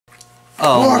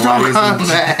Mortal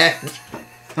Kombat!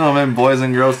 Oh man, boys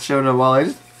and girls, children of all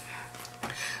ages.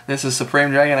 This is Supreme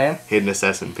Dragon and Hidden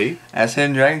SMP. as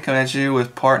Hidden Dragon coming at you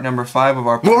with part number 5 of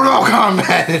our Mortal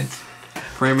Kombat!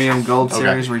 Premium Gold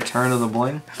Series Return of the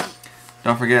Bling.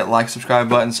 Don't forget, like, subscribe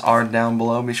buttons are down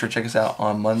below. Be sure to check us out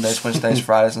on Mondays, Wednesdays,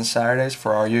 Fridays, and Saturdays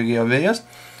for our Yu-Gi-Oh! Videos.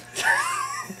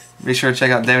 Be sure to check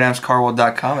out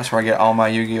davidamscarworld.com. That's where I get all my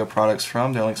Yu-Gi-Oh! Products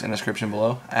from. There are links in the description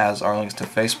below, as are links to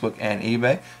Facebook and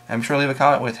eBay. And be sure to leave a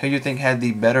comment with who you think had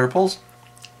the better pulls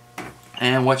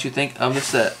and what you think of the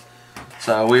set.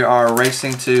 So we are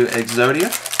racing to Exodia.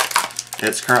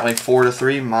 It's currently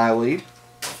 4-3, my lead.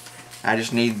 I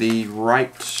just need the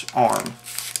right arm.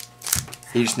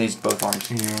 He just needs both arms.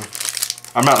 Yeah.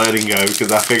 I'm not letting go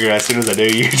because I figure as soon as I do,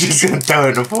 you're just going to throw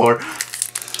it to the floor.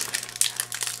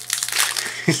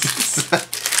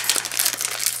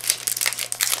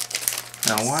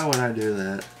 Now, why would I do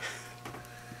that?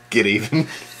 Get even.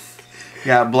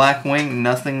 Got Blackwing,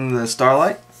 Nothing the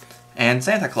Starlight, and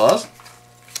Santa Claus.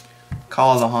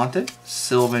 Call of the Haunted,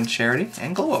 Sylvan Charity,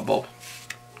 and Glow Up Bulb.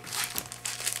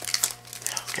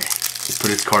 Okay, he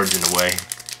put his cards in the way.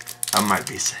 I might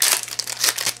be safe.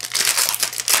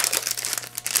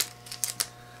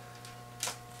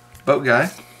 Boat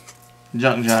Guy,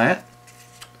 Junk Giant,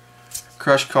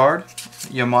 Crush Card,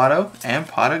 Yamato, and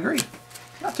Pot of Greed.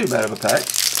 Not too bad of a pack.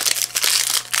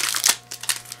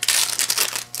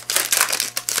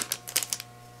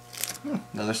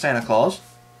 Another Santa Claus.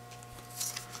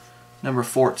 Number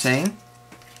 14,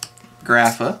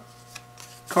 Grapha,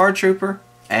 Card Trooper,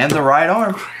 and the right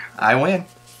arm. I win.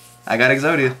 I got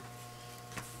Exodia.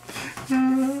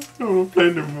 I don't want to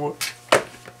play no more.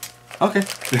 Okay.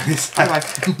 Bye-bye.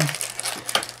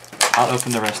 I'll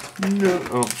open the rest. No.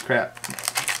 Oh, crap.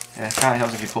 Yeah, it kind of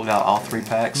helps if you pull out all 3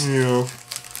 packs. Yeah.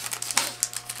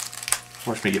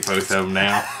 Watch me get both of them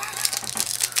now.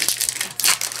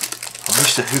 I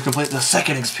wish that who completed the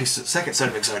second set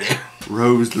of Exodia.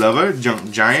 Rose Lover,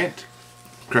 Junk Giant,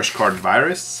 Crush Card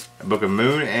Virus, a Book of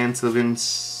Moon, and Sylvan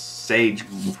Sage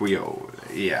Wheel.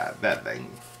 Yeah, that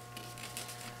thing.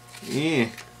 Yeah.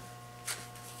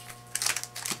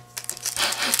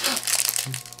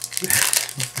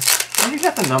 Well, you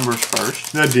got the numbers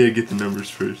first. I did get the numbers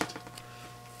first.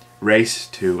 Race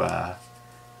to,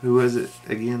 who was it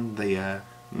again? The,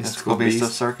 Mystical Beast of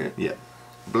Circuit. Yeah.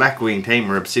 Blackwing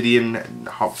Tamer, Obsidian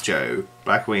Hawkjoe,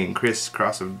 Blackwing Criss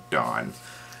Cross of Dawn,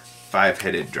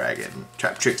 5-Headed Dragon,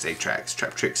 Traptrix Atrax,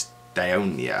 Traptrix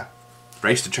Dionia,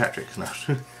 Race to Traptrix. No.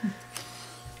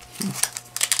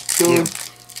 Yeah.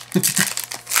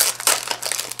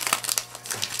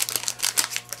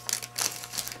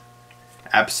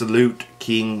 Absolute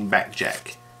King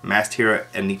Backjack, Masked Hero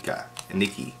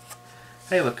Aniki.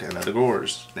 Hey, look, another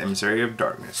Gores, the Emissary of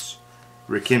Darkness,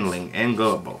 Rekindling, and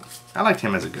Glowable. I liked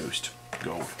him as a ghost.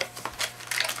 Gold.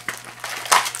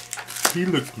 He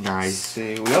looked nice. Let's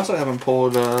see, we also haven't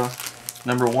pulled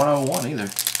number 101 either.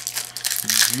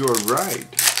 You're right.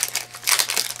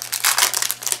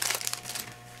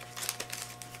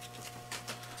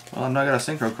 Well, I've not got a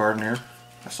synchro card in here.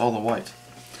 I saw the white.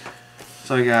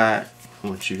 So we got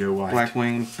Once you go white.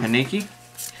 Blackwing Paniki,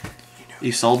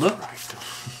 Isolde, Right.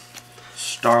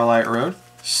 Starlight Road,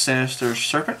 Sinister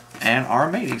Serpent, and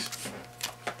Armades.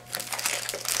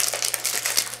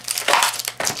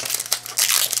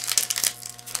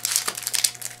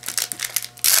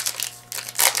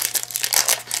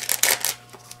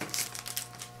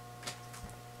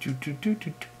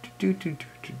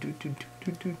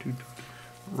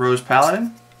 Rose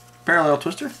Paladin, Parallel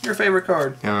Twister, your favorite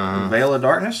card. Veil of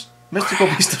Darkness, Mystical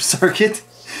Beast of Circuit,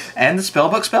 and the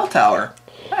Spellbook Spell Tower.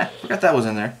 Forgot that was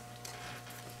in there.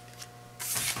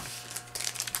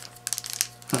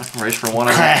 Race for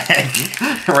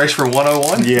 101. Race for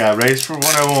 101? Yeah, race for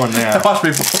 101 now. Watch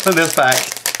me pull in this pack.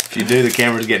 If you do, the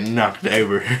camera's getting knocked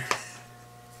over.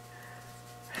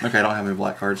 Okay, I don't have any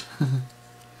black cards.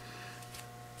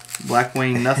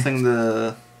 Blackwing, Nothing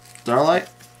the Starlight,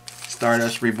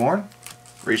 Stardust Reborn,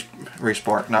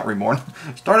 Respark, not Reborn,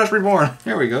 Stardust Reborn,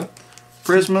 here we go,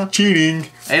 Prisma,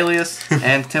 Cheating. Alias,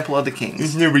 and Temple of the There's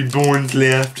Kings. no Reborns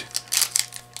left.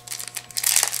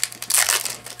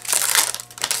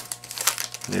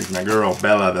 There's my girl,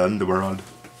 Bella, the Underworld.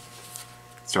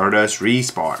 Stardust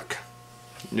Respark,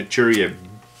 Naturia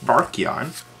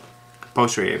Barkion,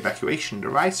 Compulsory Evacuation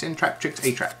Device, and Traptrix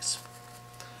Atrax.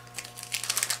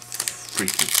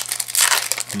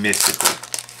 Freaking mystical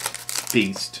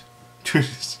beast.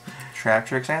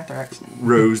 Traptrix Anthrax.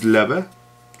 Rose Lover,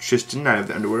 Tristan, Knight of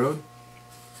the Underworld.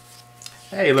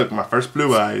 Hey, look, my first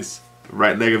Blue Eyes.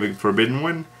 Right Leg of the Forbidden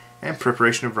One, and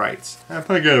Preparation of Rites. I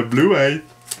got a Blue Eye.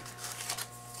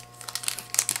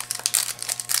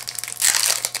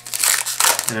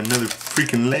 And another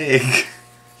freaking leg.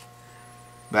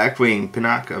 Blackwing,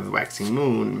 Pinocchio of the Waxing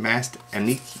Moon, Masked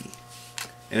Aniki.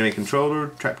 Enemy Controller,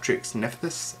 Traptrix,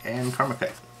 Nephthys, and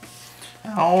Karmakite.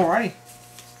 Alrighty.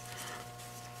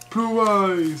 Blue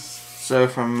Eyes. So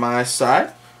from my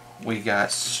side, we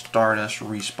got Stardust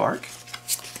Respark,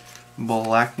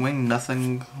 Blackwing,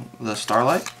 Nothing the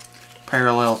Starlight,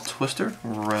 Parallel Twister,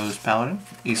 Rose Paladin,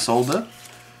 Isolde.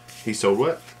 He sold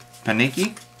what?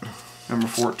 Paniki, number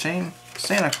 14,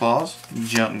 Santa Claus,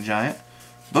 Junk Giant,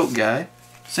 Boat Guy,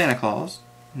 Santa Claus,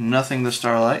 Nothing the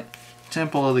Starlight,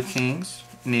 Temple of the Kings,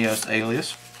 Neos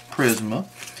Alias, Prisma,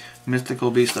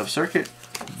 Mystical Beast of Circuit,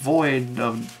 Void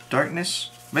of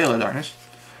Darkness, Veil of Darkness,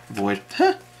 Void,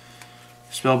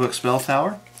 Spellbook Spell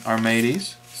Tower,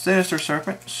 Armades, Sinister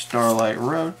Serpent, Starlight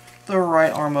Road, The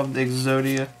Right Arm of the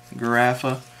Exodia,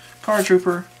 Grapha, Card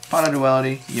Trooper, Pot of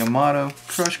Duality, Yamato,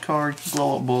 Crush Card,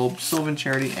 Glow Up Bulb, Sylvan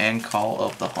Charity, and Call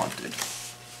of the Haunted.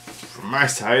 From my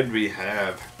side, we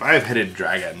have Five-Headed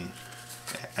Dragon,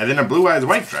 and then a Blue-Eyes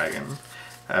White Dragon.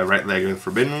 Right leg of the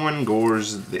Forbidden One,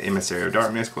 Gores, the Emissary of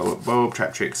Darkness, Glow Up Bulb,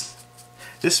 Traptrix.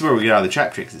 This is where we get all the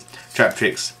Traptrixes.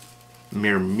 Traptrix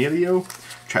Myrmilio,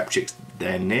 Traptrix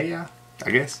Danea,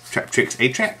 I guess, Traptrix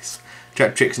Atrax,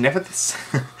 Traptrix Nephthys,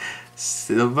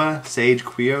 Silva, Sage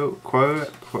Quio,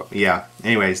 yeah,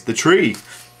 anyways, the tree.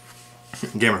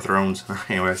 Game of Thrones.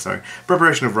 Anyway, sorry.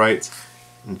 Preparation of Rites,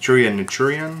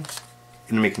 Naturian,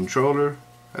 Enemy Controller,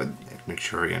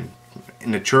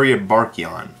 Naturia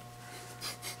Barkion.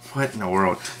 What in the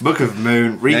world? Book of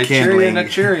Moon, Rekindling,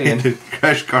 Naturian.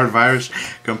 Crush Card Virus,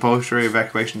 Compulsory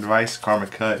Evacuation Device, Karma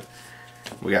Cut.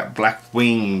 We got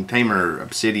Blackwing, Tamer,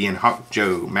 Obsidian,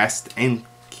 Hawkjoe, Masked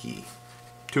Anki.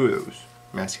 2 of those.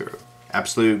 Masked Hero.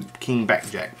 Absolute King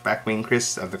Backjack, Blackwing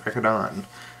Chris of the Crack of Dawn,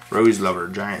 Rose Lover,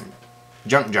 Junk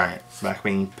Giant,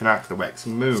 Blackwing Pinocchio the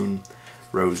Waxing Moon,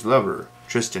 Rose Lover,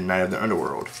 Tristan, Knight of the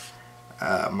Underworld,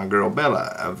 my girl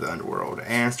Bella of the Underworld,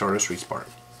 and Stardust Respark.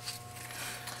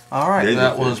 Alright,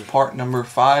 that was part number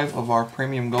 5 of our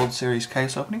Premium Gold Series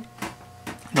case opening.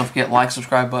 Don't forget, like,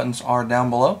 subscribe buttons are down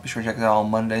below. Be sure to check us out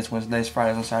on Mondays, Wednesdays,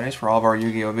 Fridays, and Saturdays for all of our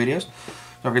Yu-Gi-Oh! Videos.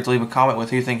 Don't forget to leave a comment with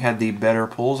who you think had the better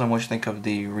pulls and what you think of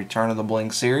the Return of the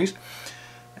Bling series.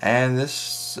 And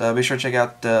this, be sure to check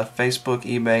out Facebook,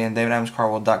 eBay, and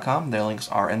DavidAdamsCarWorld.com. Their links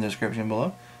are in the description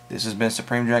below. This has been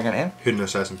Supreme Dragon and Hidden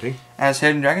Assassin P. as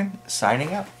Hidden Dragon,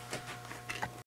 signing out.